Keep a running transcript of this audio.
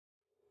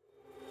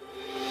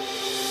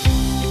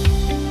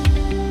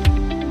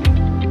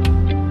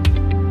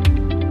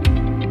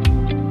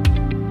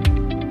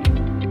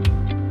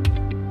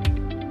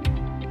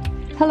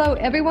Hello,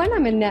 everyone.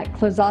 I'm Annette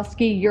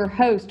Klosowski, your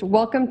host.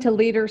 Welcome to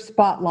Leader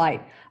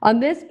Spotlight. On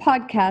this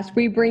podcast,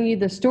 we bring you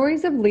the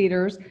stories of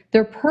leaders,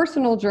 their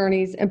personal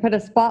journeys, and put a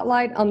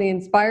spotlight on the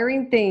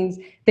inspiring things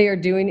they are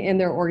doing in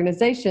their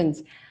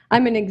organizations.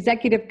 I'm an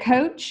executive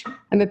coach.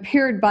 I'm a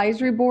peer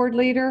advisory board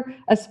leader,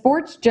 a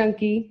sports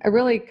junkie. I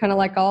really kind of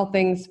like all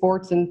things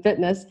sports and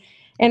fitness.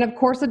 And of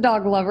course, a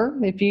dog lover.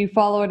 If you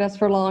followed us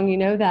for long, you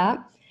know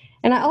that.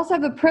 And I also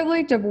have the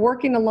privilege of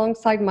working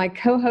alongside my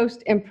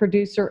co-host and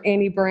producer,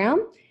 Annie Brown.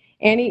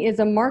 Annie is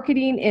a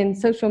marketing and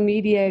social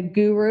media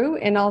guru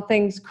and all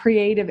things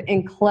creative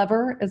and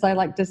clever, as I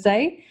like to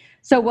say.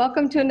 So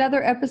welcome to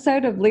another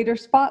episode of Leader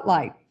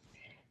Spotlight.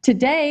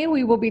 Today,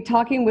 we will be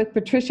talking with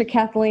Patricia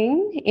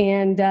Kathleen,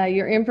 and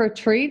you're in for a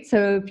treat.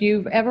 So if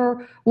you've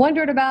ever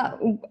wondered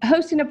about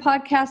hosting a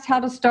podcast, how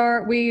to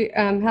start, we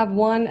have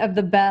one of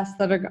the best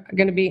that are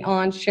going to be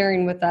on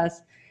sharing with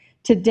us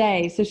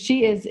today. So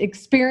she is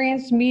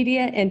experienced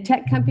media and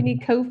tech company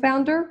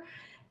co-founder.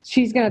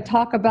 She's going to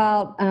talk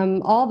about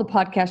all the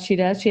podcasts she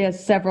does. She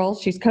has several.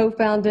 She's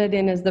co-founded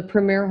and is the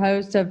premier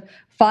host of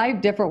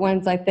 5 different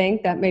ones, I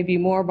think. That may be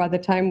more by the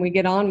time we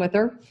get on with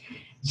her.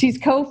 She's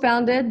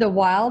co-founded the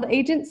Wild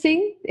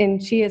Agency,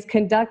 and she has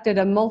conducted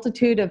a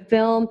multitude of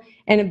film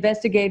and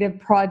investigative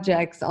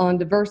projects on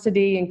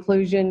diversity,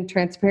 inclusion,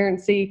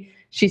 transparency.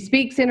 She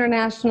speaks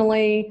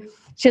internationally.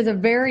 She has a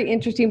very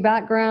interesting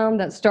background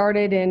that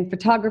started in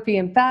photography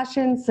and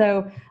fashion,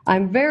 so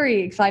I'm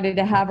very excited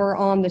to have her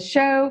on the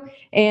show.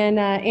 And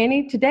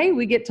Annie, today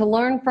we get to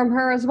learn from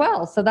her as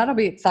well, so that'll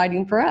be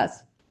exciting for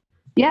us.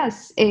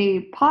 Yes,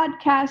 a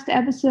podcast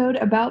episode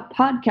about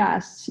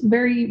podcasts.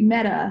 Very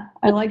meta.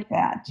 I like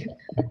that.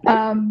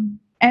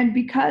 And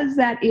because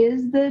that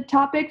is the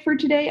topic for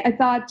today, I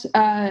thought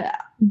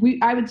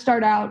I would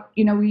start out,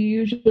 we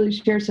usually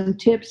share some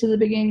tips at the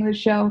beginning of the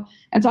show.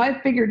 And so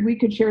I figured we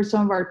could share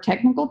some of our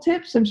technical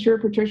tips. I'm sure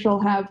Patricia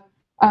will have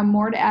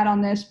more to add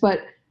on this.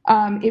 But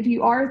if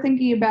you are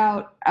thinking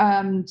about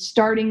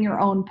starting your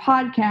own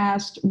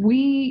podcast,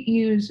 we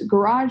use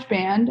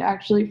GarageBand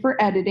actually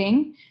for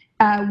editing.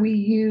 We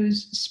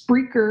use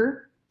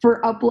Spreaker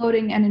for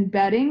uploading and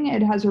embedding.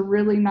 It has a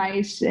really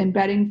nice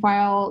embedding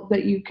file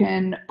that you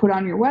can put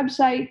on your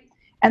website.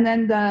 And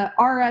then the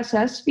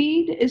RSS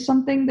feed is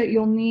something that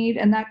you'll need,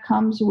 and that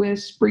comes with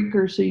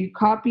Spreaker. So you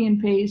copy and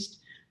paste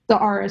the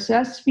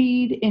RSS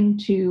feed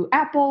into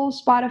Apple,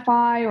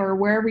 Spotify, or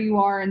wherever you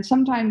are. And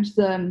sometimes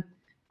the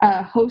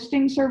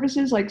hosting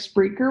services like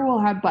Spreaker will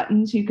have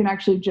buttons you can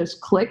actually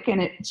just click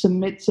and it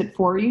submits it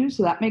for you.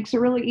 So that makes it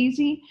really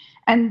easy.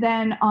 And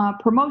then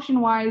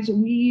promotion-wise,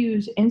 we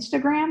use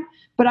Instagram,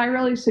 but I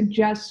really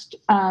suggest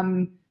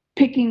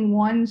picking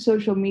one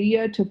social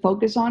media to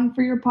focus on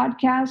for your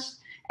podcast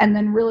and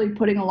then really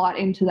putting a lot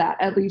into that,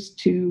 at least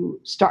to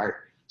start.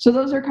 So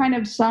those are kind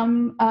of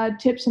some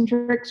tips and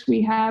tricks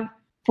we have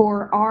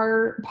for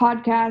our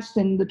podcast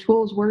and the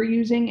tools we're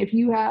using. If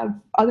you have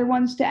other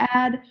ones to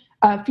add,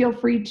 feel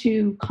free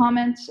to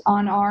comment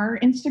on our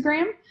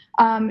Instagram.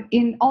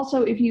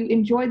 Also, if you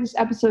enjoyed this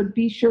episode,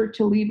 be sure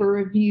to leave a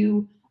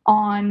review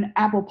on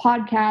Apple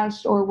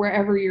Podcasts or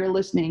wherever you're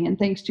listening. And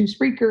thanks to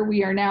Spreaker,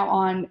 we are now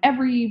on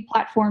every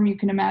platform you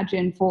can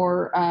imagine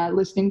for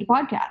listening to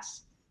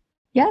podcasts.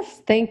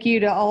 Yes, thank you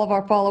to all of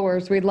our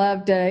followers. We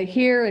love to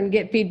hear and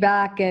get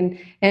feedback, and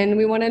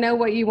we want to know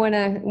what you want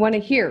to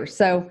hear.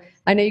 So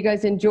I know you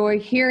guys enjoy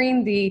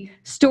hearing the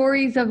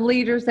stories of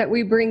leaders that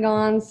we bring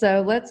on.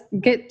 So let's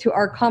get to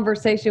our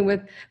conversation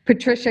with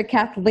Patricia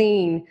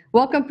Kathleen.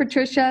 Welcome,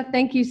 Patricia.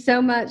 Thank you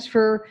so much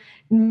for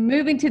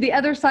moving to the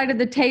other side of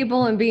the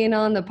table and being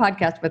on the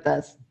podcast with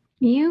us.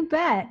 You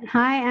bet.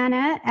 Hi,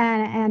 Annette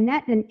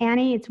and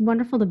Annie. It's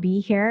wonderful to be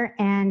here,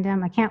 and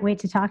I can't wait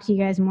to talk to you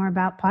guys more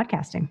about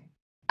podcasting.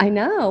 I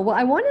know. Well,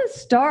 I want to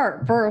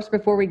start first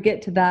before we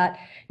get to that.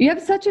 You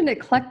have such an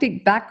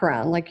eclectic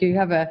background. Like you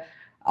have a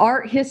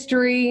art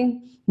history,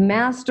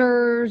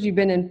 master's, you've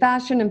been in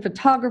fashion and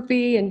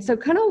photography. And so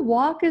kind of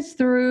walk us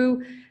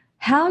through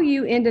how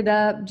you ended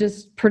up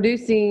just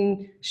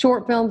producing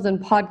short films and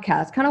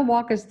podcasts. Kind of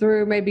walk us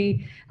through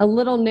maybe a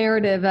little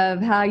narrative of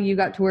how you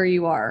got to where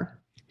you are.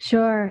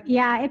 Sure.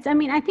 Yeah. I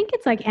think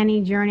it's like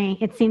any journey.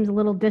 It seems a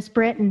little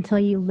disparate until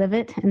you live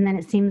it. And then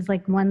it seems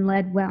like one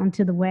led well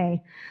into the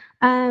way.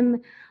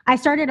 I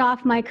started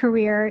off my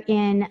career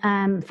in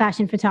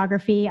fashion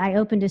photography. I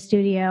opened a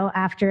studio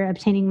after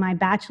obtaining my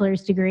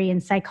bachelor's degree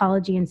in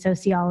psychology and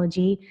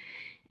sociology.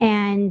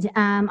 And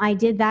I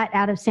did that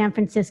out of San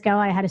Francisco.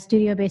 I had a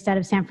studio based out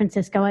of San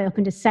Francisco. I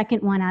opened a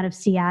second one out of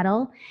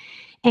Seattle.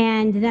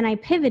 And then I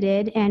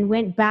pivoted and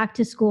went back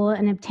to school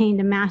and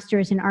obtained a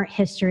master's in art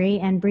history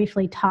and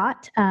briefly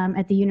taught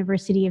at the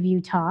University of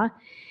Utah.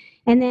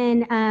 And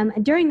then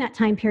during that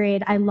time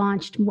period, I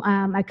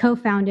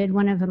co-founded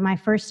one of my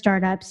first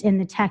startups in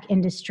the tech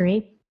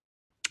industry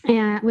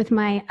with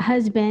my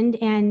husband.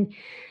 And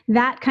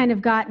that kind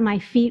of got my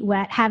feet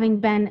wet, having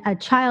been a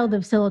child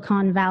of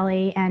Silicon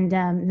Valley and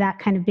that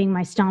kind of being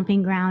my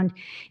stomping ground.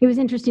 It was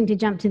interesting to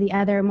jump to the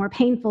other more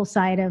painful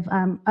side of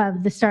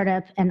the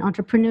startup and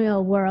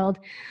entrepreneurial world.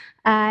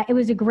 It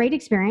was a great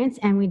experience,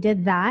 and we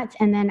did that.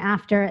 And then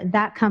after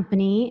that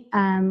company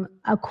was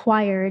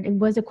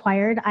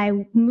acquired,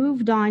 I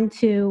moved on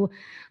to,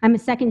 I'm a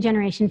second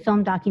generation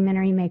film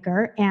documentary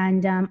maker.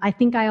 And I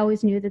think I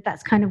always knew that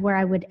that's kind of where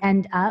I would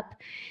end up.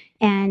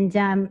 And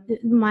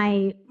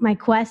my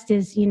quest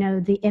is,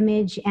 the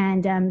image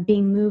and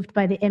being moved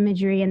by the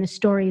imagery and the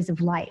stories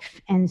of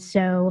life. And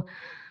so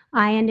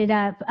I ended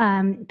up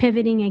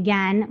pivoting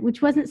again,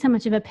 which wasn't so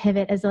much of a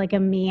pivot as like a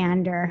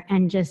meander,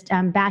 and just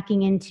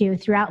backing into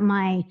throughout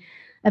my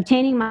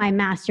obtaining my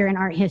master in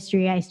art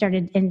history. I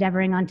started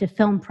endeavoring onto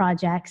film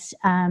projects.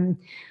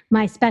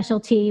 My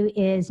specialty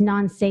is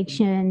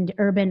non-sanctioned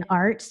urban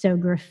art, so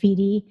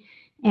graffiti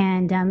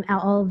and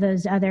all of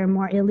those other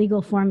more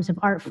illegal forms of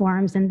art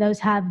forms. And those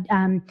have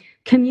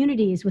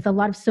communities with a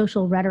lot of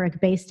social rhetoric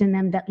based in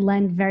them that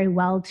lend very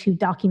well to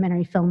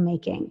documentary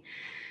filmmaking.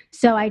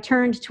 So I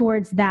turned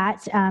towards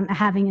that,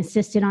 having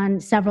assisted on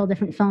several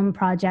different film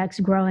projects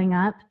growing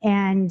up,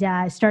 and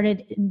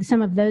started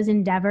some of those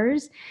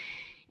endeavors.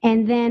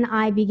 And then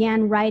I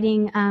began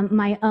writing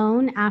my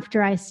own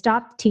after I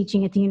stopped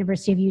teaching at the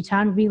University of Utah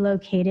and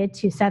relocated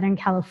to Southern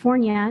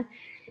California.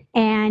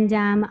 And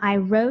I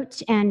wrote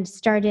and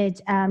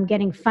started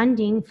getting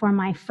funding for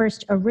my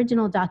first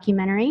original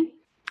documentary,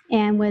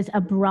 and was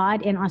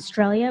abroad in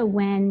Australia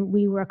when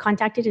we were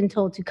contacted and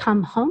told to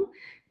come home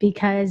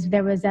because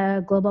there was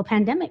a global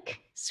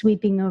pandemic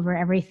sweeping over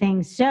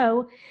everything.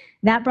 So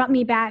that brought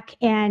me back.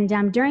 And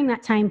during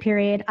that time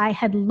period, I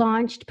had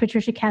launched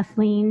Patricia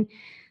Kathleen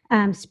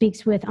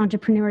Speaks with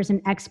Entrepreneurs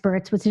and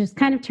Experts, which has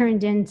kind of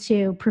turned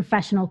into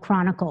professional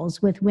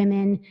chronicles with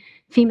women,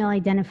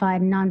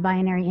 female-identified,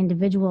 non-binary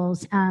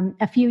individuals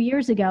a few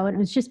years ago. And it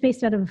was just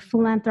based out of a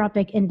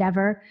philanthropic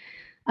endeavor.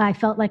 I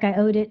felt like I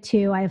owed it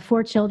to, I have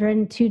 4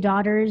 children, 2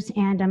 daughters,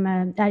 and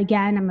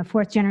I'm a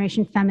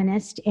fourth-generation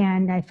feminist,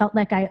 and I felt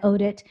like I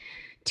owed it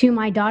to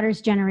my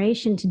daughter's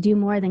generation to do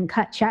more than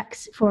cut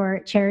checks for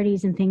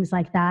charities and things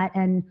like that.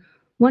 And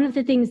one of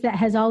the things that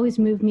has always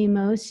moved me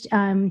most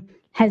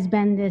has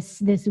been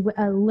this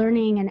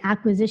learning and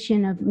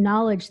acquisition of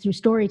knowledge through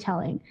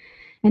storytelling,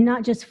 and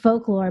not just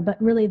folklore,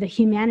 but really the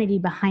humanity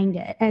behind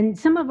it. And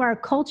some of our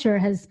culture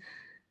has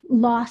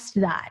lost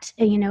that,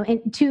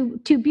 and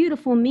to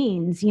beautiful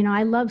means.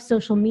 I love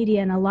social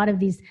media and a lot of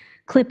these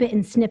clip it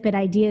and snippet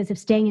ideas of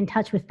staying in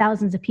touch with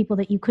thousands of people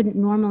that you couldn't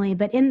normally,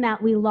 but in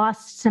that we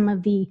lost some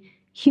of the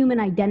human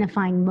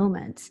identifying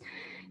moments.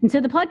 And so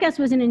the podcast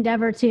was an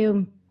endeavor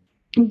to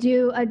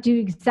do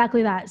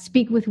exactly that,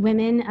 speak with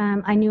women.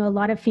 I knew a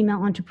lot of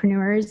female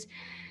entrepreneurs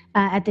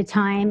at the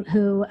time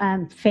who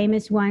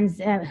famous ones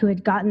who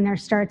had gotten their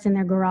starts in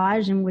their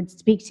garage and would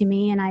speak to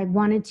me. And I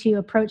wanted to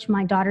approach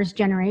my daughter's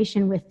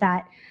generation with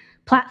that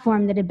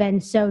platform that had been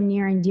so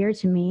near and dear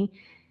to me.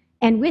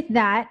 And with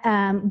that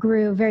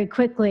grew very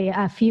quickly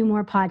a few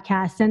more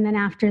podcasts. And then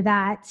after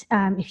that,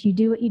 if you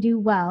do what you do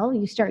well,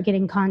 you start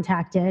getting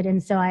contacted.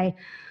 And so I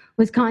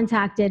was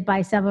contacted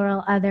by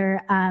several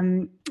other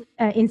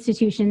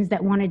institutions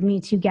that wanted me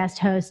to guest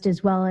host,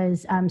 as well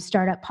as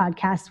startup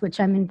podcasts, which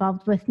I'm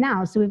involved with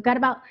now. So we've got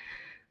about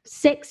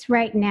 6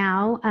 right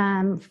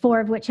now, 4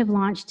 of which have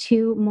launched,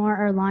 2 more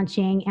are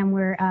launching, and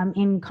we're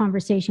in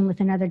conversation with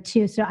another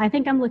 2. So I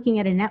think I'm looking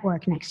at a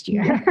network next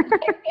year.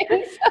 I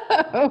think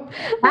so.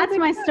 That's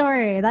my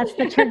story. That's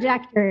the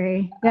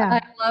trajectory. Yeah.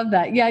 I love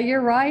that. Yeah,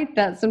 you're right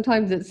that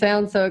sometimes it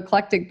sounds so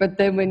eclectic, but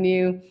then when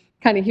you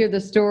kind of hear the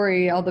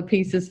story, all the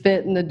pieces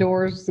fit and the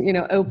doors,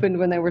 opened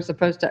when they were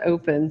supposed to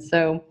open.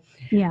 So,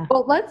 yeah.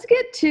 Well, let's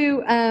get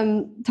to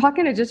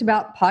talking just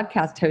about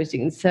podcast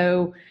hosting.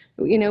 So,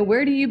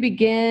 where do you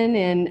begin?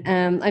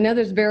 And I know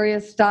there's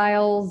various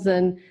styles,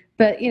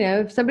 but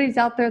if somebody's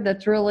out there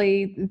that's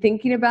really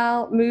thinking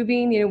about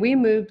moving, we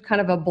moved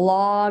kind of a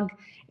blog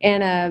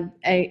and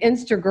a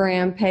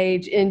Instagram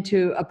page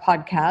into a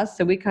podcast.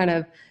 So we kind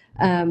of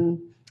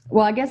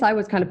well, I guess I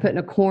was kind of put in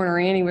a corner.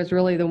 Annie was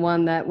really the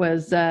one that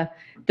was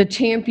the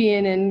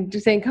champion and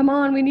just saying, come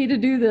on, we need to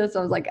do this.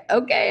 I was like,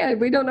 okay,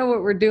 we don't know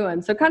what we're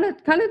doing. So kind of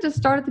just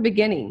start at the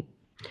beginning.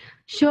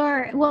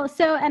 Sure. Well,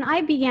 and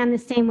I began the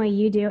same way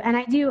you do. And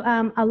I do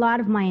a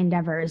lot of my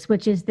endeavors,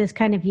 which is this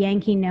kind of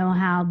Yankee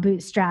know-how,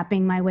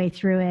 bootstrapping my way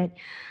through it.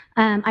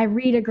 I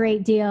read a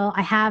great deal.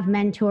 I have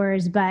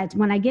mentors, but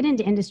when I get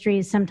into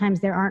industries, sometimes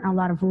there aren't a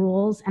lot of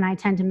rules, and I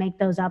tend to make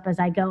those up as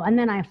I go. And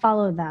then I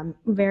follow them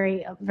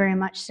very, very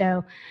much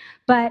so.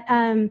 But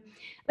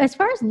as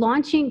far as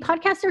launching,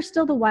 podcasts are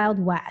still the Wild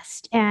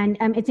West. And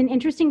it's an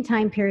interesting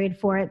time period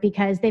for it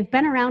because they've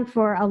been around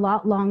for a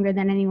lot longer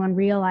than anyone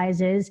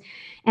realizes.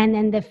 And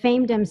then the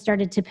famedom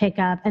started to pick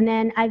up. And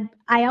then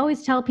I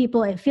always tell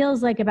people it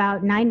feels like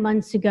about 9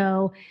 months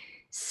ago,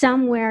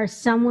 somewhere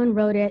someone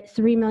wrote it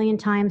 3 million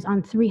times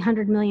on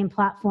 300 million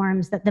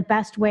platforms that the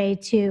best way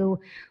to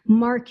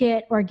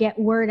market or get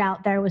word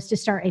out there was to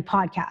start a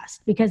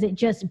podcast, because it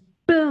just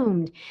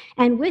boomed.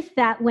 And with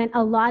that went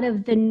a lot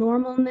of the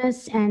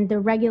normalness and the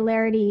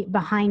regularity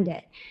behind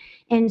it.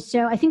 And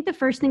so I think the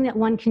first thing that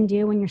one can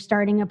do when you're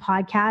starting a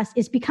podcast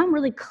is become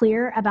really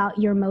clear about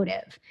your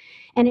motive.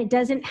 And it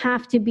doesn't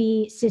have to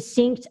be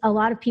succinct. A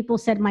lot of people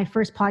said my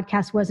first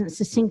podcast wasn't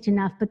succinct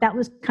enough, but that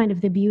was kind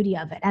of the beauty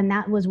of it. And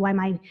that was why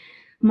my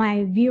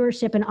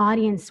viewership and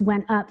audience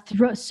went up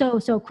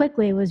so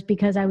quickly, was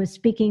because I was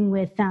speaking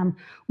with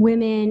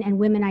women and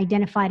women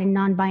identified and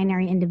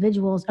non-binary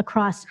individuals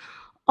across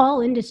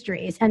all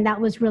industries. And that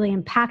was really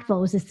impactful.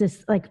 It was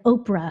this like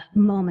Oprah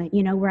moment,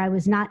 where I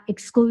was not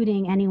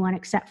excluding anyone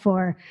except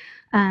for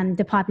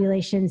the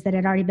populations that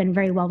had already been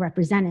very well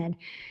represented.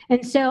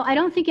 And so I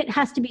don't think it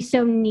has to be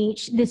so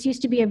niche. This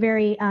used to be a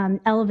very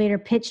elevator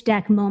pitch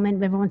deck moment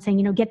of everyone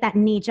saying, get that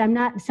niche. I'm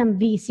not some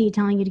VC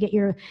telling you to get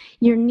your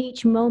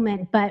niche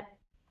moment, but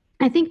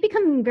I think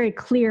becoming very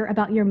clear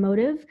about your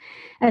motive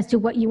as to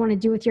what you want to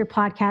do with your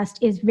podcast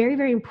is very,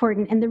 very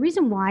important. And the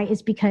reason why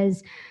is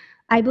because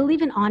I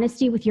believe in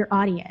honesty with your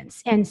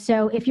audience. And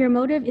so if your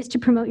motive is to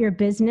promote your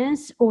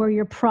business or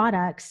your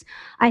products,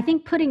 I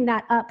think putting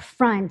that up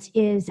front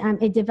is,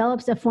 it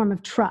develops a form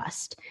of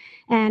trust.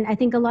 And I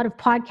think a lot of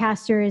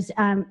podcasters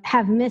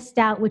have missed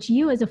out, which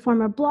you as a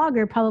former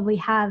blogger probably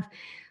have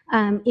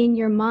in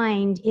your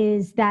mind,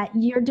 is that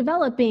you're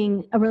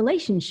developing a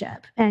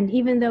relationship. And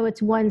even though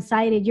it's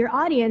one-sided, your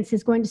audience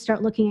is going to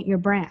start looking at your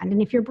brand.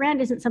 And if your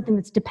brand isn't something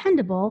that's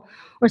dependable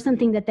or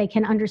something that they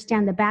can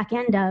understand the back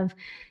end of,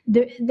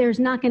 there's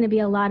not going to be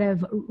a lot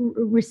of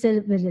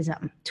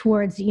recidivism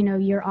towards,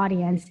 your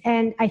audience.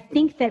 And I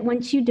think that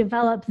once you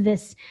develop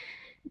this,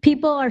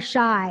 people are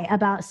shy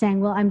about saying,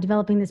 well, I'm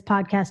developing this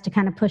podcast to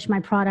kind of push my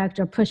product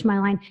or push my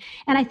line.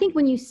 And I think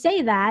when you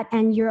say that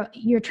and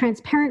you're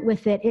transparent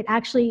with it, it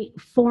actually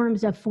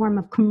forms a form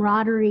of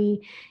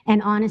camaraderie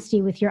and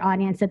honesty with your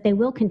audience that they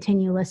will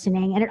continue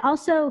listening. And it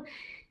also,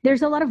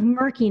 there's a lot of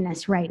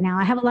murkiness right now.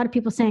 I have a lot of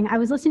people saying, I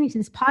was listening to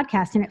this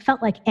podcast and it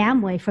felt like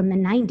Amway from the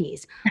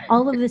 90s.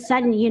 All of a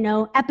sudden,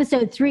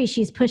 episode 3,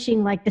 she's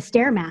pushing like the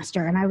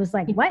Stairmaster. And I was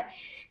like, what?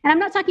 And I'm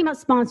not talking about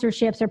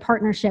sponsorships or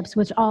partnerships,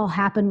 which all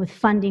happen with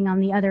funding on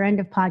the other end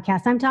of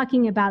podcasts. I'm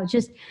talking about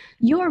just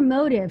your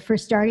motive for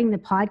starting the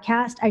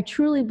podcast. I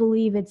truly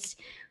believe it's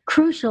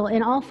crucial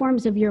in all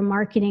forms of your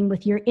marketing,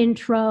 with your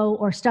intro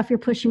or stuff you're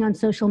pushing on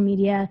social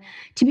media,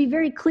 to be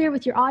very clear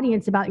with your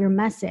audience about your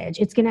message.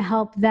 It's going to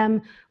help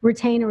them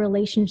retain a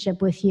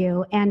relationship with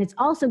you. And it's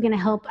also going to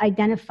help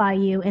identify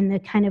you in the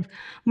kind of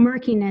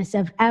murkiness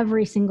of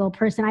every single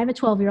person. I have a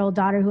 12-year-old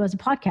daughter who has a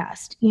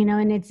podcast,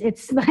 and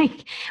it's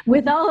like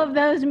with all of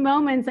those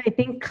moments, I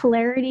think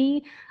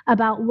clarity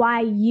about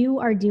why you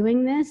are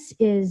doing this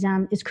is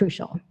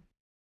crucial.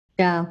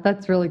 Yeah,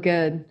 that's really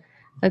good.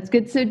 That's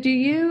good. So do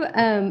you,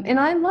 and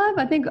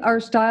I think our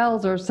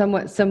styles are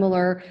somewhat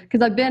similar,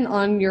 because I've been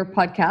on your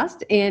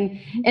podcast and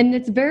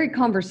it's very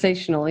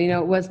conversational.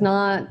 It was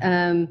not,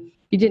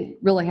 you didn't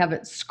really have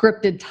it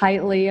scripted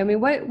tightly. I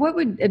mean, what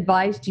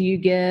advice do you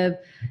give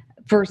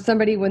for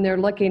somebody when they're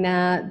looking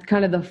at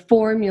kind of the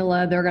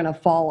formula they're going to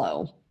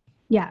follow?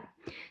 Yeah.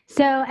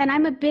 So, and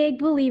I'm a big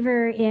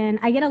believer in,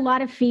 I get a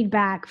lot of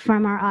feedback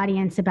from our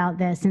audience about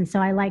this. And so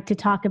I like to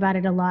talk about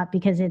it a lot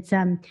because it's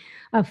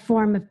a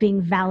form of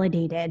being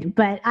validated.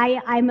 But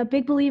I'm a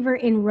big believer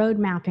in road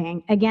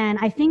mapping. Again,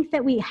 I think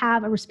that we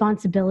have a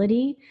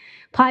responsibility.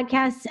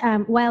 Podcasts,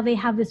 while they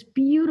have this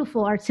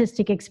beautiful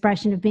artistic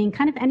expression of being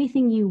kind of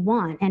anything you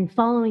want and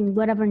following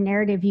whatever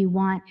narrative you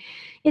want,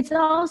 it's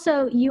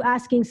also you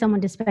asking someone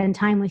to spend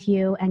time with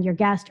you and your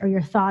guest or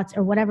your thoughts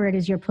or whatever it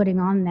is you're putting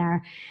on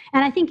there.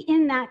 And I think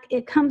in that,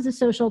 it comes a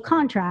social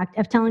contract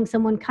of telling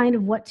someone kind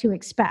of what to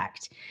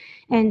expect.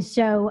 And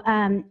so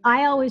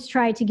I always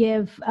try to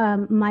give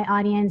my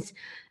audience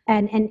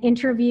an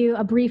interview,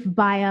 a brief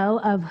bio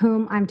of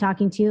whom I'm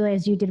talking to,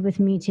 as you did with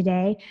me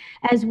today,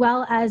 as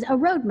well as a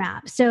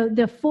roadmap. So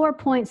the 4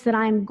 points that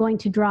I'm going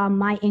to draw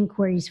my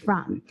inquiries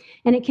from.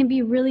 And it can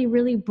be really,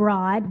 really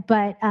broad,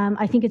 but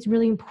I think it's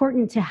really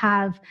important to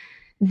have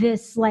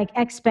this like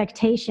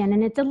expectation.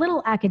 And it's a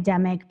little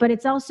academic, but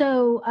it's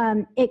also,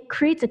 it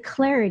creates a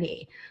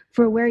clarity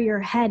for where you're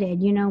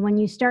headed. When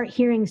you start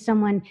hearing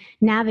someone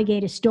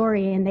navigate a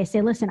story and they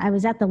say, listen, I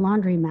was at the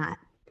laundromat.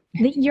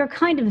 You're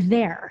kind of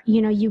there,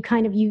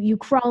 you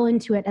crawl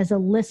into it as a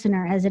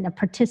listener, as a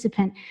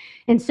participant.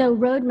 And so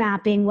road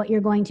mapping what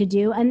you're going to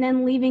do, and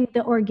then leaving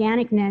the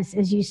organicness,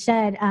 as you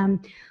said. I'm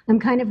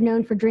kind of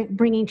known for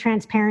bringing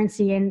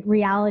transparency and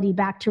reality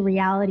back to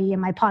reality in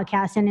my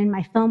podcast and in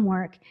my film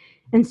work.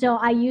 And so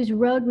I use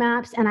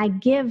roadmaps and I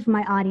give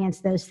my audience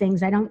those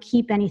things. I don't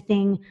keep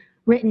anything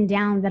written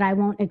down that I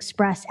won't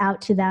express out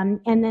to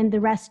them. And then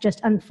the rest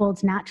just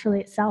unfolds naturally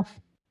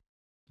itself.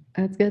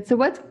 That's good. So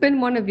what's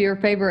been one of your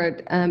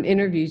favorite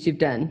interviews you've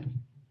done?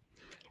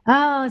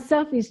 Oh,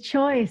 Sophie's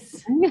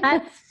Choice.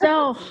 That's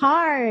so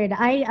hard.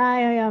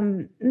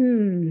 I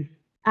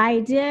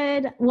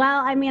did.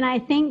 Well, I mean, I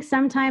think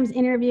sometimes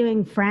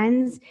interviewing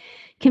friends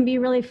can be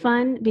really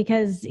fun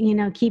because,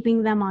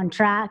 keeping them on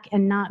track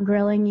and not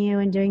grilling you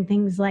and doing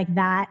things like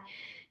that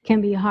can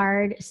be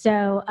hard.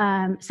 So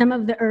some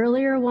of the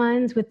earlier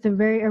ones with the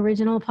very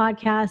original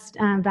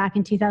podcast back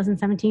in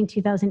 2017,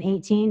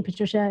 2018,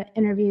 Patricia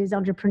interviews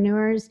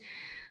entrepreneurs.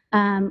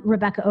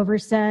 Rebecca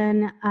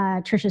Overson,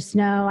 Trisha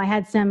Snow. I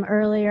had some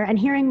earlier, and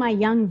hearing my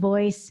young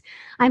voice,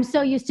 I'm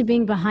so used to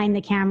being behind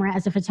the camera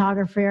as a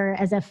photographer,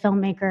 as a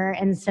filmmaker.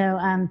 And so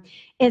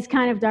it's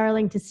kind of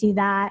darling to see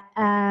that.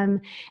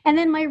 And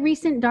then my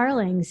recent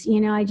darlings,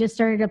 I just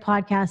started a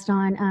podcast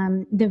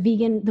on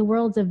the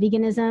worlds of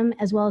veganism,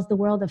 as well as the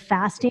world of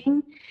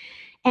fasting.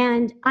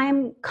 And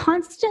I'm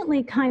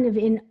constantly kind of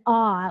in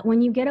awe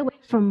when you get away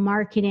from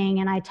marketing.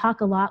 And I talk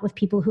a lot with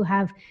people who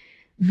have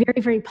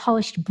very, very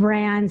polished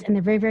brands, and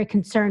they're very, very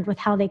concerned with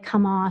how they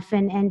come off,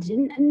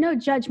 and no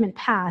judgment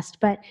passed.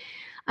 But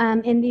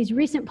in these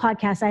recent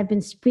podcasts, I've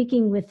been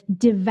speaking with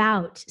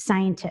devout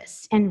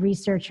scientists and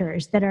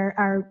researchers that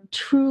are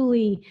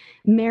truly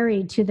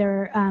married to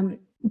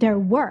their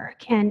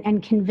work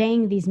and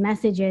conveying these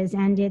messages.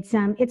 And it's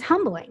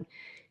humbling,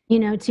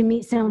 to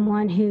meet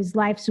someone whose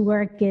life's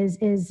work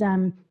is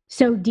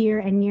so dear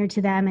and near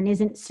to them, and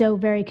isn't so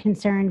very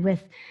concerned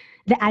with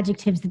the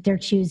adjectives that they're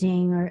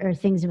choosing or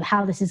things of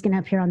how this is going to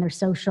appear on their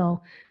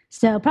social.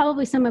 So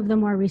probably some of the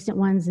more recent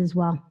ones as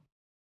well.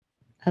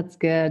 That's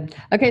good.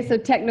 Okay, so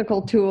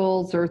technical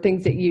tools or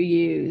things that you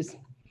use.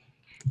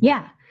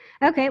 Yeah.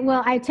 Okay,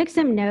 well, I took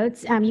some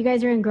notes. You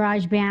guys are in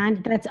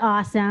GarageBand. That's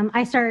awesome.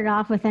 I started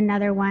off with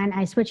another one.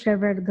 I switched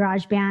over to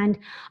GarageBand.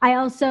 I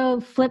also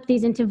flipped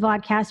these into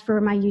vodcasts for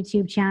my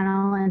YouTube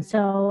channel, and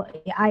so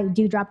I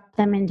do drop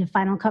them into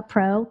Final Cut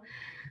Pro.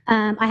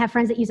 I have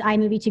friends that use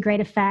iMovie to great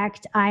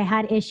effect. I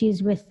had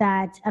issues with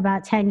that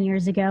about 10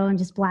 years ago and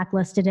just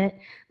blacklisted it,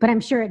 but I'm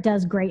sure it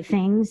does great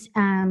things.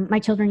 My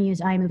children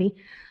use iMovie.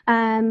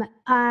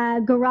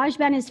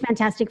 GarageBand is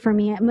fantastic for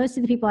me. Most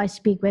of the people I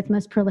speak with,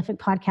 most prolific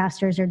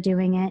podcasters, are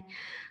doing it.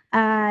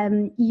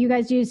 You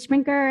guys use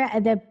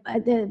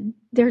Sprinklr.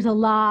 There's a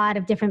lot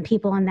of different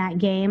people in that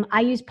game. I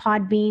use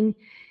Podbean.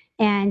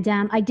 And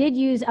I did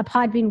use a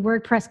Podbean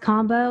WordPress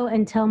combo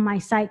until my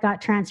site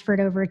got transferred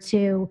over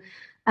to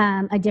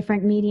a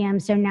different medium.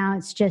 So now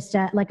it's just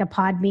like a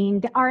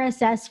Podbean. The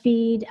RSS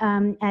feed,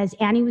 as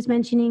Annie was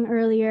mentioning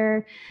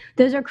earlier,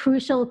 those are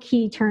crucial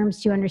key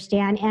terms to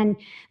understand. And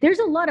there's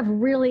a lot of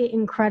really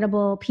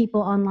incredible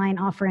people online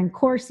offering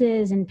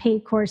courses and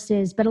paid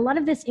courses. But a lot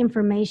of this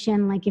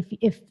information, like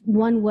if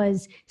one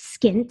was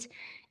skint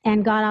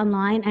and got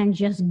online and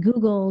just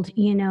Googled,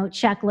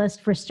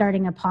 checklist for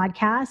starting a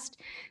podcast,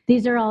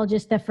 these are all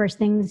just the first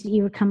things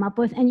you would come up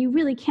with, and you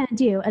really can't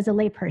do as a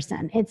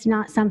layperson. It's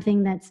not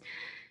something that's,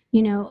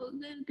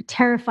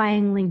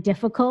 terrifyingly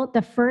difficult.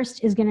 The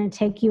first is going to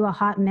take you a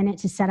hot minute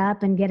to set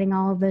up and getting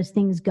all of those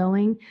things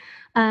going.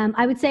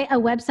 I would say a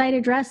website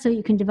address so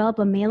you can develop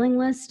a mailing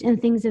list and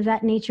things of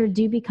that nature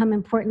do become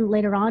important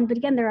later on. But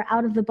again, there are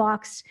out of the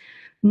box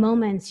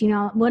moments.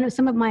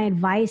 Some of my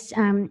advice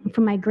from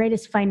my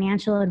greatest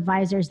financial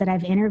advisors that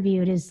I've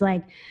interviewed is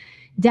like,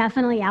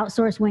 definitely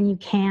outsource when you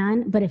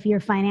can. But if you're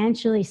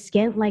financially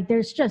skint,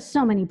 there's just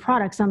so many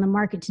products on the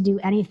market to do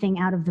anything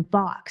out of the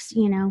box,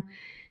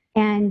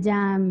 And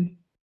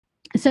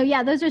so,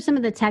 yeah, those are some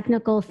of the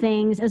technical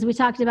things. As we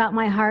talked about,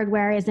 my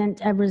hardware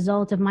isn't a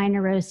result of my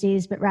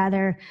neuroses, but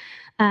rather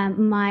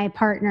my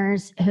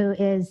partner's, who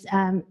is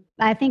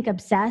I think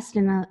obsessed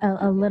and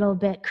a little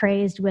bit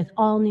crazed with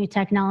all new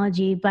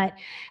technology. But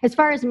as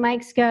far as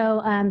mics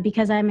go,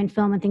 because I'm in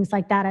film and things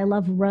like that, I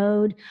love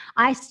Rode.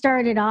 I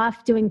started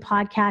off doing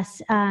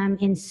podcasts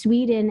in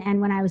Sweden, and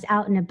when I was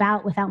out and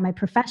about without my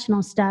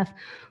professional stuff,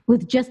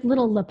 with just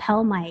little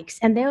lapel mics.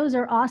 And those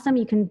are awesome.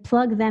 You can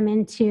plug them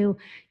into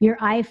your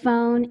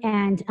iPhone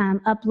and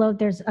upload.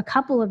 There's a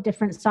couple of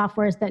different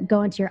softwares that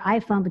go into your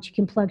iPhone, but you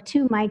can plug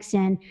 2 mics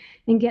in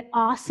and get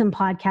awesome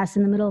podcasts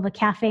in the middle of a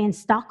cafe in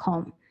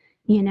Stockholm.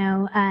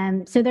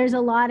 So there's a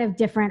lot of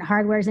different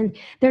hardwares, and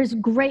there's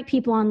great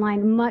people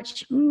online,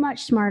 much,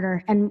 much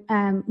smarter and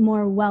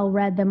more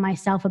well-read than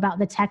myself about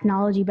the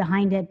technology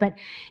behind it, but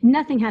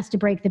nothing has to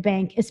break the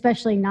bank,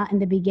 especially not in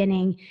the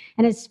beginning.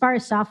 And as far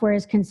as software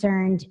is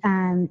concerned,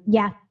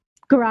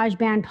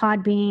 GarageBand,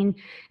 Podbean,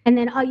 and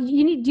then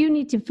you do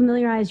need to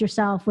familiarize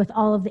yourself with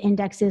all of the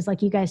indexes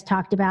like you guys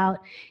talked about.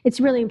 It's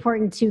really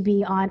important to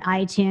be on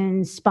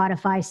iTunes,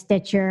 Spotify,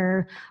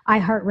 Stitcher,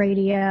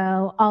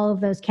 iHeartRadio, all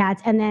of those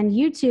cats. And then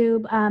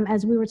YouTube,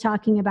 as we were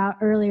talking about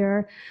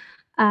earlier,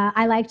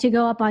 I like to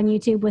go up on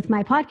YouTube with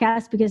my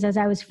podcast because as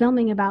I was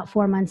filming about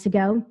 4 months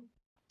ago,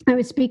 I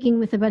was speaking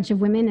with a bunch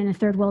of women in a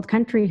third world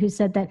country who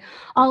said that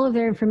all of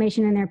their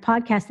information in their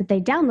podcast that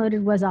they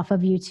downloaded was off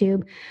of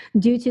YouTube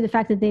due to the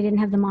fact that they didn't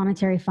have the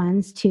monetary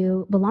funds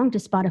to belong to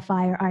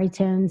Spotify or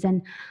iTunes.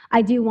 And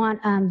I do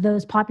want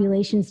those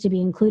populations to be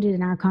included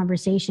in our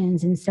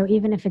conversations. And so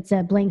even if it's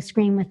a blank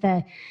screen with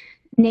a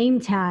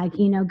name tag,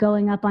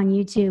 going up on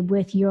YouTube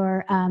with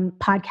your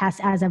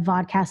podcast as a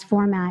vodcast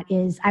format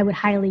I would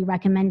highly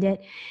recommend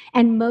it.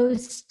 And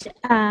most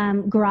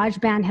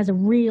GarageBand has a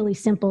really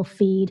simple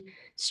feed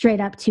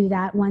straight up to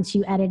that once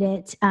you edit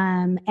it,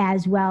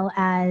 as well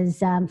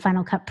as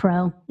Final Cut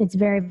Pro. It's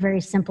very, very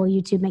simple.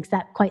 YouTube makes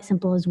that quite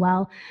simple as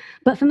well.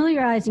 But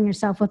familiarizing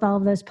yourself with all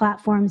of those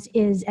platforms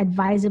is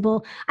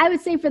advisable. I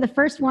would say for the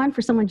first one,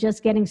 for someone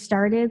just getting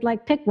started,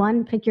 pick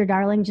one, pick your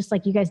darling, just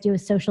like you guys do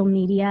with social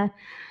media.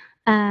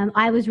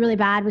 I was really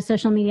bad with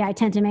social media. I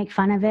tend to make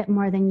fun of it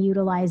more than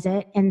utilize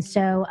it. And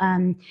so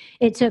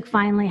it took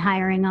finally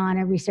hiring on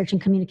a research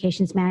and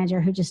communications manager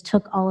who just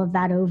took all of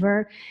that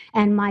over.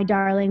 And my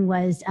darling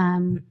was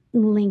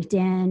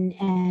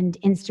LinkedIn and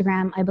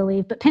Instagram, I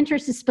believe. But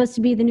Pinterest is supposed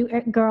to be the new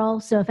girl.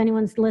 So if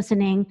anyone's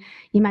listening,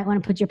 you might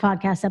want to put your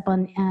podcast up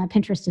on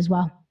Pinterest as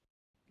well.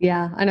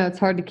 Yeah, I know it's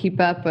hard to keep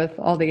up with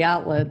all the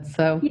outlets.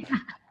 So. Yeah.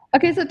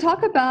 Okay, so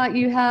talk about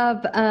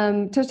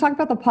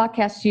the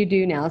podcast you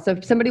do now. So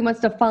if somebody wants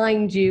to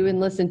find you and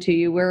listen to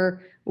you,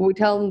 we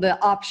tell them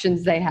the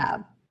options they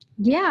have.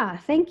 Yeah,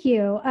 thank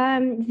you.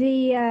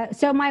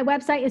 So my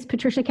website is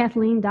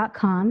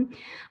patriciakathleen.com.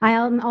 I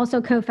am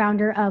also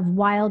co-founder of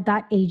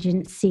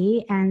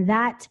Wild.agency, and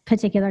that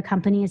particular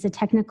company is a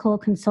technical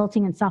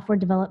consulting and software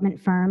development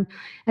firm,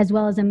 as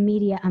well as a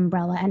media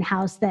umbrella and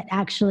house that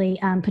actually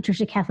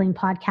Patricia Kathleen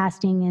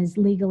Podcasting is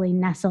legally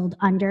nestled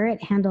under.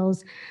 It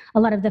handles a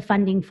lot of the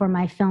funding for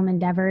my film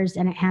endeavors,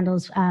 and it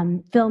handles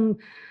film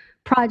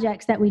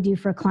projects that we do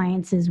for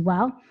clients as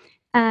well.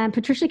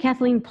 Patricia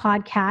Kathleen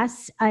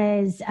Podcasts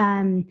is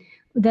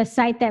the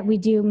site that we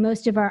do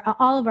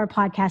all of our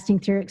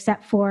podcasting through,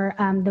 except for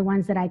the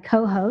ones that I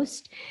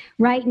co-host.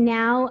 Right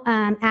now,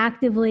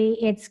 actively,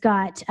 it's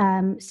got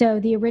so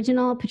the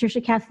original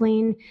Patricia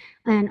Kathleen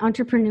and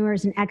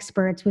Entrepreneurs and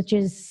Experts, which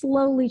is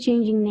slowly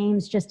changing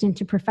names just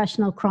into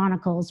Professional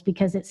Chronicles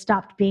because it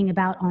stopped being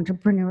about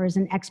entrepreneurs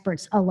and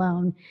experts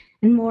alone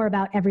and more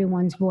about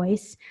everyone's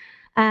voice.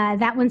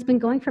 That one's been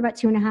going for about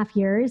 2.5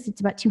 years.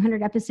 It's about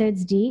 200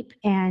 episodes deep.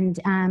 And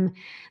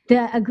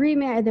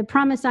the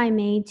promise I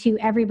made to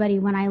everybody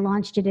when I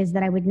launched it is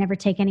that I would never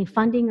take any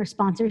funding or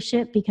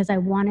sponsorship because I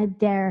wanted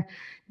their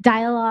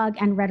dialogue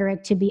and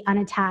rhetoric to be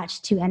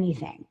unattached to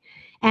anything.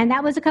 And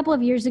that was a couple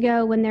of years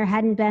ago when there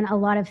hadn't been a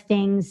lot of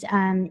things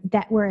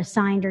that were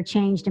assigned or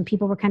changed, and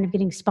people were kind of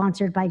getting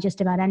sponsored by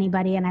just about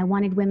anybody. And I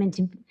wanted women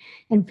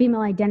and female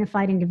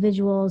identified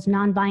individuals,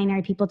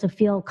 non-binary people to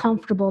feel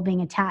comfortable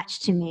being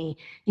attached to me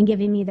and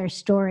giving me their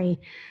story.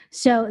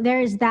 So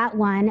there's that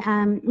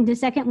one. The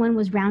second one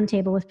was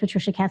Roundtable with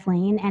Patricia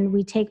Kathleen, and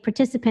we take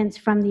participants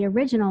from the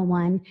original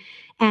one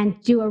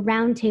and do a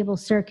roundtable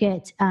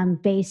circuit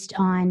based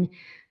on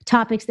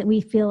topics that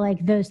we feel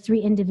like those 3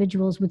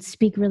 individuals would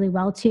speak really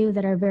well to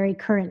that are very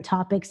current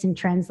topics and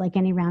trends like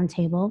any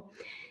roundtable.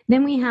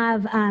 Then we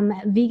have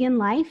Vegan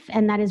Life,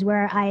 and that is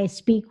where I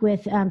speak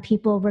with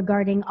people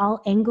regarding all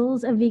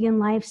angles of vegan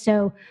life.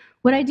 So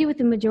what I do with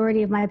the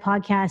majority of my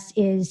podcast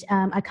is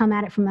I come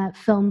at it from a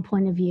film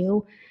point of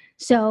view.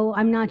 So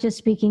I'm not just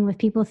speaking with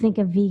people think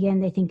of vegan,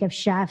 they think of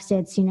chefs.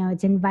 It's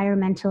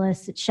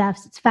environmentalists, it's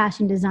chefs, it's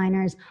fashion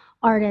designers,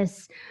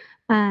 artists,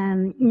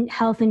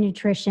 health and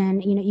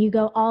nutrition. You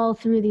go all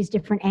through these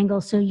different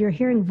angles. So you're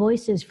hearing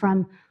voices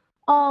from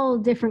all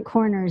different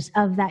corners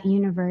of that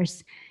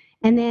universe.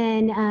 And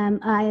then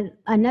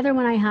another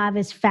one I have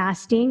is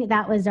fasting.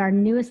 That was our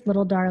newest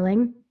little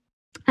darling.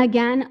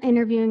 Again,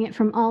 interviewing it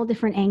from all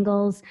different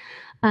angles.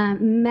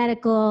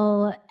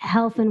 Medical,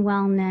 health and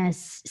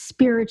wellness,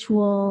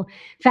 spiritual.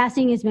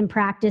 Fasting has been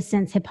practiced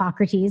since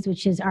Hippocrates,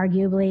 which is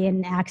arguably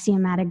an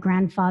axiomatic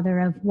grandfather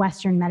of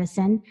Western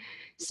medicine.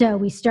 So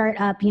we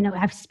start up,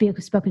 I've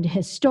spoken to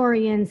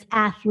historians,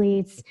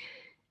 athletes.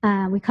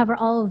 We cover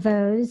all of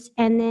those.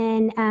 And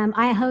then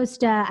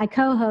I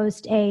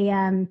co-host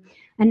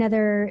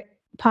another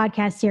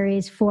podcast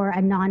series for a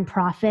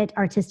nonprofit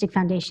artistic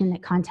foundation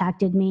that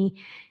contacted me,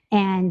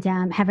 and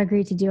have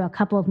agreed to do a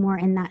couple of more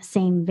in that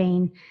same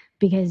vein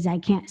because I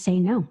can't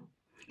say no.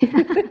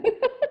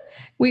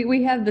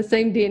 We have the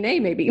same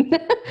DNA, maybe.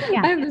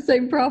 Yeah. I have the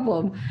same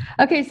problem.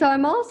 Okay, so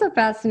I'm also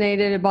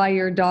fascinated by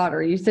your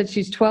daughter. You said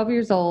she's 12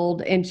 years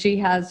old and she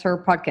has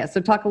her podcast. So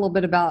talk a little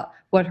bit about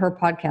what her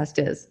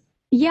podcast is.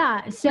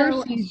 Yeah,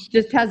 so she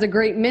just has a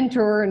great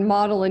mentor and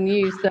model in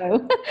you.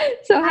 So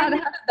how did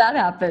that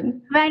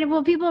happen? Right.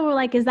 Well, people were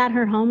like, "Is that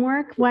her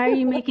homework? Why are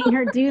you making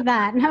her do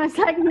that?" And I was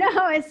like, "No,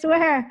 I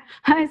swear.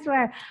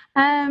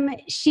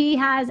 She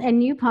has a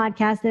new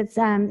podcast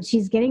that's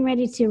she's getting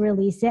ready to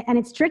release it, and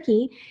it's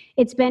tricky.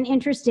 It's been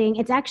interesting.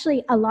 It's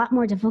actually a lot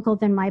more difficult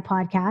than my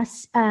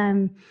podcasts.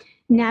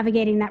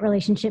 Navigating that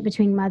relationship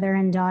between mother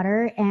and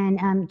daughter,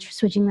 and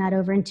switching that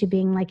over into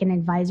being like an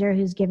advisor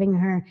who's giving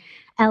her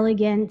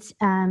elegant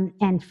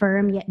and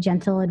firm yet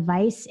gentle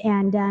advice.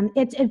 And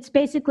it's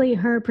basically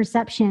her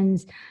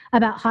perceptions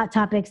about hot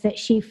topics that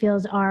she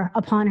feels are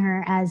upon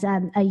her as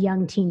a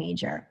young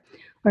teenager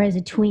or as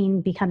a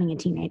tween becoming a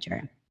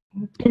teenager.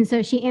 And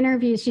so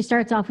she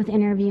starts off with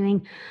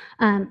interviewing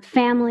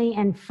family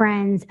and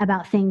friends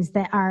about things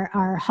that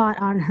are hot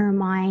on her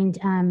mind.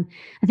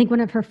 I think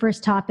one of her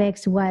first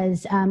topics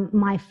was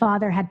my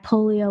father had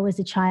polio as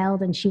a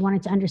child, and she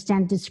wanted to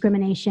understand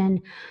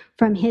discrimination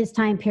from his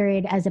time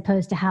period as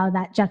opposed to how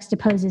that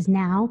juxtaposes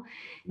now.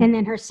 And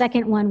then her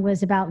second one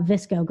was about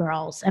Visco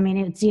girls. I mean,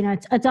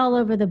 it's all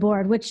over the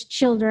board, which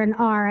children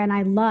are, and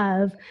I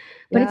love.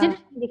 But It's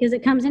interesting because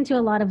it comes into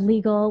a lot of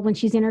legal, when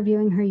she's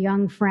interviewing her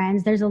young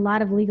friends, there's a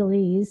lot of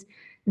legalese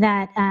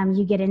that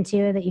you get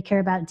into that you care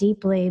about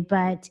deeply.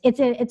 But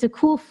it's a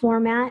cool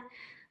format.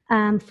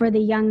 for the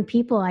young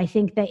people. I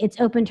think that it's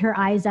opened her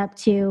eyes up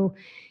to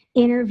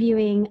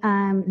interviewing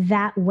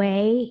that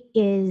way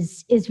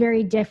is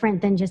very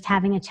different than just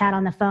having a chat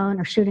on the phone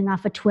or shooting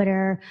off a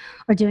Twitter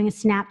or doing a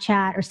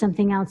Snapchat or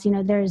something else.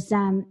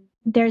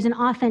 There's an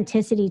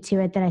authenticity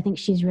to it that I think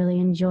she's really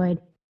enjoyed.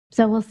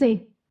 So we'll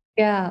see.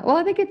 Yeah. Well,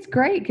 I think it's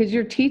great because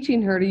you're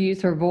teaching her to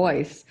use her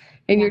voice,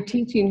 and you're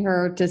teaching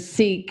her to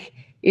seek,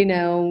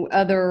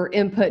 other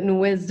input and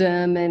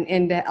wisdom,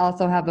 and to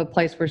also have a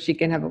place where she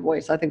can have a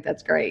voice. I think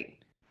that's great.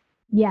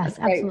 Yes, that's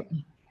great.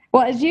 Absolutely.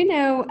 Well, as you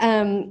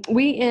know,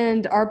 we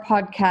end our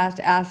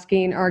podcast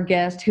asking our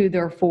guest who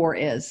their for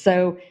is.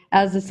 So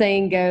as the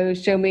saying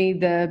goes, show me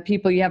the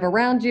people you have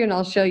around you and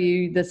I'll show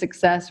you the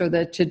success or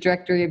the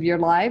trajectory of your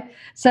life.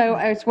 So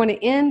I just want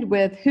to end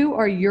with, who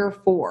are your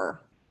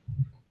for?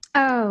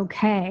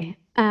 Okay.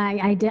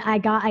 I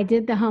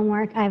did the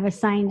homework. I've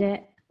assigned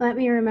it. Let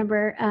me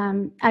remember.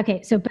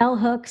 Okay. So Bell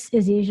Hooks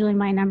is usually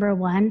my number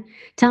one.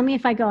 Tell me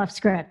if I go off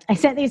script. I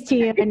sent these to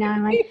you and now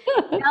I'm like,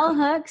 Bell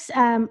Hooks,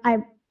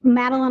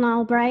 Madeleine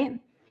Albright,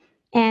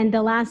 and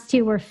the last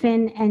two were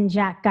Finn and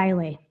Jack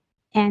Giley.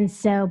 And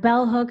so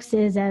Bell Hooks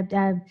is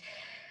an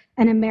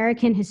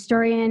American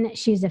historian.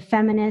 She's a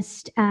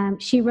feminist.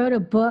 She wrote a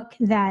book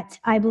that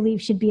I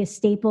believe should be a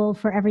staple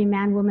for every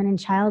man, woman, and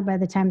child by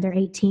the time they're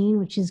 18,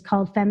 which is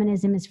called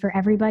Feminism is for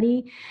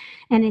Everybody.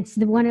 And it's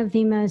one of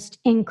the most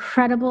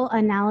incredible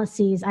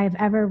analyses I've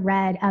ever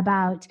read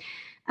about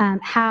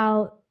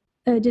how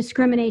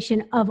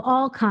discrimination of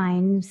all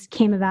kinds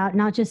came about,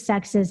 not just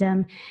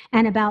sexism,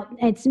 and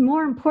it's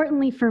more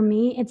importantly for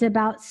me, it's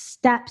about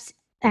steps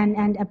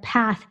and a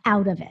path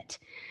out of it.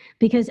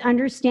 Because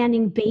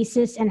understanding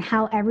basis and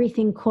how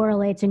everything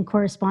correlates and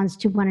corresponds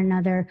to one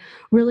another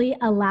really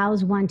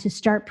allows one to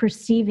start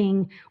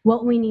perceiving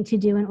what we need to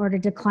do in order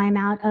to climb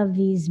out of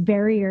these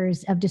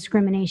barriers of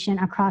discrimination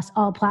across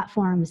all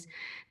platforms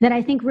that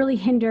I think really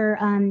hinder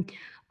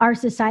our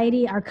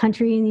society, our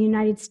country in the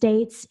United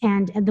States,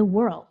 and the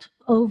world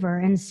over.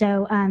 And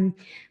so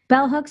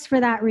Bell Hooks, for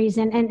that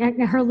reason,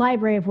 and her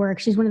library of work,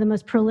 she's one of the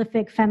most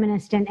prolific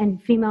feminist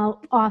and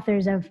female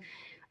authors of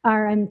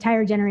our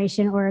entire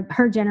generation or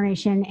her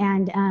generation.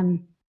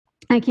 And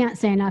I can't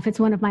say enough. It's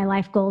one of my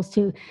life goals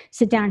to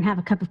sit down and have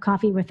a cup of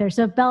coffee with her.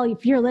 So Belle,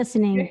 if you're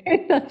listening,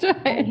 that's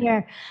right.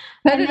 Here.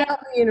 Put it out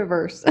in the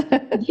universe.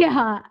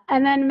 Yeah.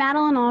 And then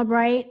Madeleine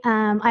Albright,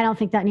 I don't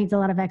think that needs a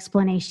lot of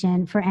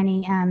explanation for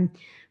any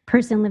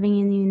person living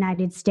in the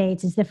United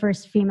States, is the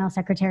first female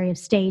Secretary of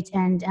State,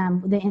 and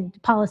the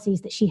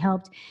policies that she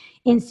helped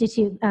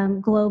institute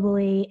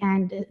globally,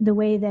 and the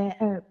way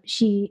that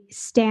she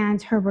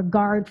stands, her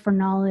regard for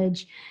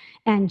knowledge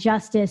and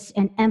justice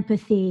and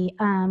empathy,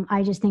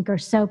 I just think are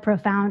so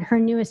profound. Her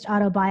newest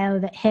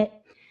autobio that hit,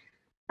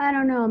 I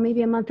don't know,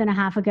 maybe a month and a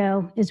half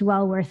ago, is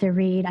well worth a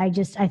read. I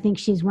think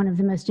she's one of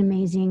the most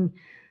amazing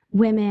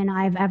women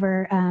I've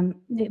ever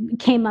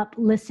came up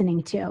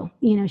listening to.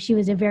 She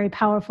was a very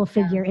powerful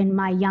figure in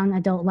my young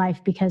adult life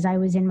because I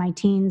was in my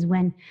teens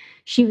when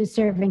she was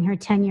serving her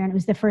tenure. And it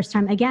was the first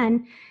time,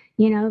 again,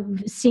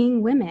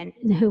 seeing women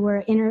who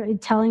were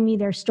telling me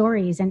their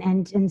stories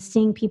and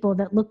seeing people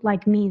that looked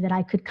like me that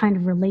I could kind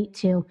of relate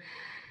to.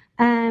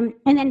 And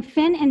then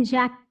Finn and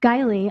Jack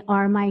Giley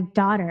are my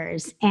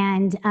daughters,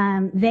 and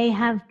they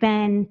have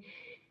been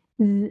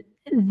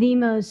the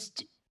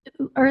most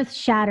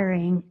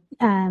earth-shattering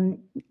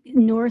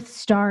North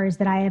Stars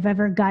that I have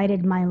ever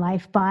guided my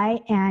life by.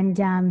 And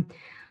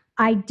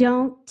I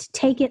don't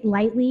take it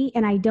lightly,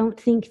 and I don't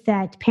think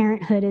that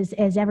parenthood is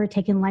ever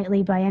taken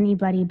lightly by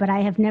anybody, but I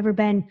have never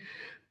been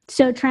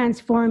so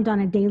transformed on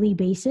a daily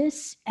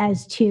basis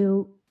as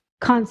to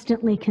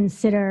constantly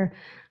consider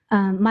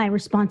my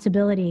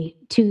responsibility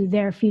to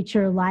their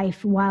future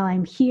life while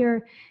I'm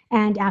here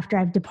and after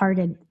I've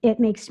departed. It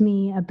makes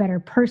me a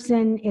better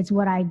person. It's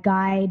what I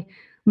guide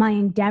my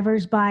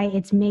endeavors by.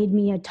 It's made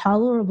me a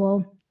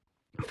tolerable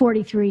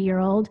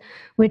 43-year-old,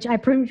 which I'm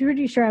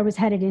pretty sure I was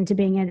headed into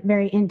being a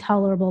very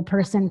intolerable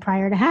person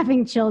prior to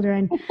having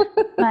children.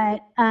 But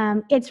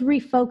it's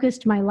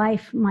refocused my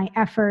life, my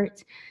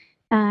effort,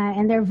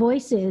 and their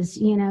voices,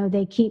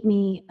 they keep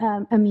me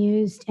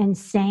amused and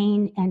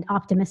sane and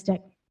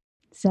optimistic.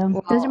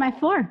 So those are my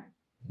four.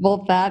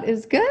 Well, that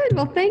is good.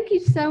 Well, thank you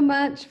so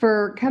much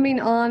for coming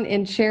on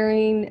and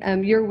sharing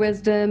your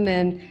wisdom.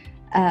 And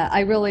I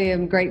really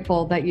am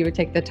grateful that you would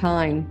take the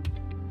time.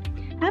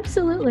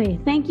 Absolutely.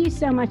 Thank you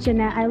so much,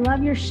 Annette. I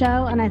love your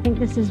show, and I think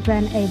this has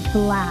been a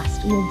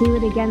blast. We'll do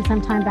it again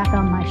sometime back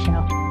on my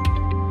show.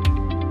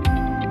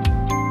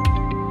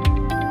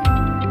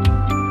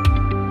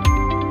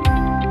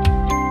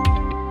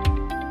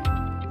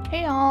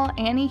 Hey all,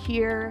 Annie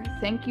here.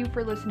 Thank you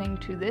for listening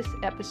to this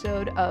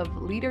episode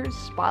of Leaders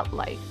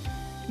Spotlight.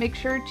 Make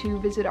sure to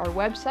visit our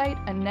website,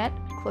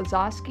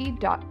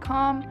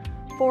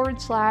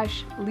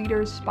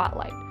 AnnetteKlozowski.com/Leaders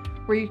Spotlight,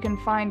 where you can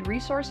find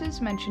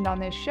resources mentioned on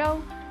this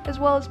show, as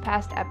well as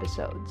past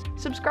episodes.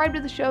 Subscribe to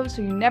the show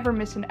so you never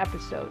miss an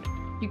episode.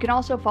 You can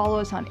also follow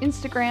us on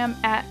Instagram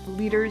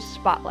 @Leaders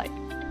Spotlight.